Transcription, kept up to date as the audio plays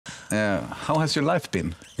How has your life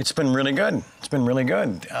been? It's been really good. It's been really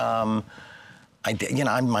good. My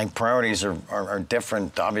priorities are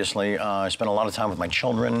different. Obviously, I spend a lot of time with my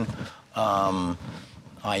children. My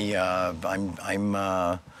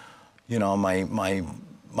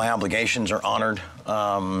obligations are honored.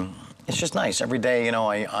 It's just nice. Every day,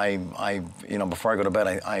 before I go to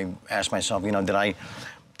bed, I ask myself,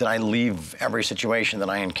 did I leave every situation that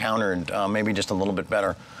I encountered maybe just a little bit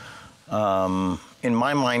better? In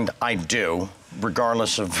my mind, I do,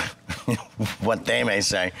 regardless of what they may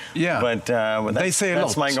say. Yeah, but they say a lot.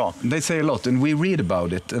 That's my goal. They say a lot, and we read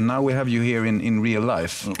about it, and now we have you here in real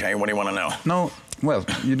life. Okay, what do you want to know? No, well,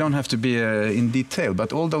 you don't have to be in detail,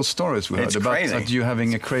 but all those stories we heard about you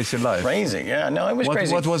having a crazy life. Crazy, yeah. No, it was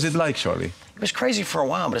crazy. What was it like, Charlie? It was crazy for a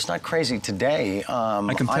while, but it's not crazy today.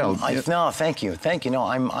 I can tell. No, thank you. No,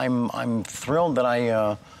 I'm thrilled that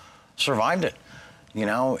I survived it.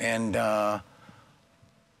 And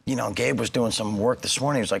Gabe was doing some work this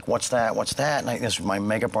morning. He was like, "What's that? What's that?" And this was my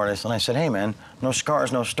makeup artist, and I said, "Hey, man, no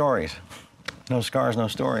scars, no stories. No scars, no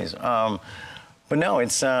stories." But no,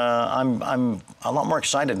 it's I'm a lot more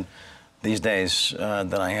excited these days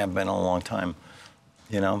than I have been in a long time.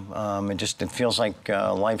 It feels like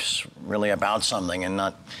life's really about something and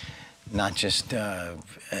not just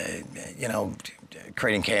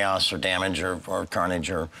creating chaos or damage or carnage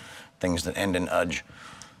or things that end in udge.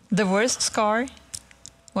 The worst scar?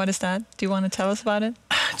 What is that? Do you want to tell us about it?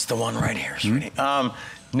 It's the one right here, sweetie. No,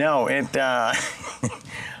 I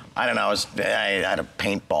don't know. I had a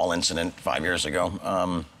paintball incident 5 years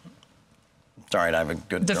ago. Sorry, I have a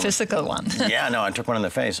good... The physical one. Yeah, no, I took one in the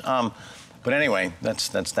face. But anyway,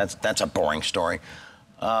 that's a boring story.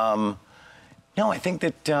 No, I think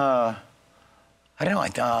that... I don't know.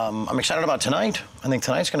 I'm excited about tonight. I think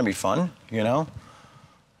tonight's going to be fun,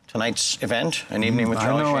 Tonight's event, an evening with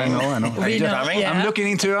Charlie Sheen. I know. I'm looking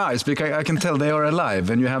into your eyes because I can tell they are alive,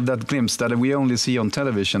 and you have that glimpse that we only see on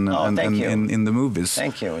television and in the movies.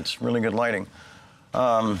 Thank you. It's really good lighting.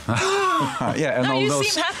 Yeah, and you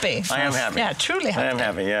seem happy. I am happy. Yeah, truly happy. I am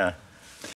happy, yeah.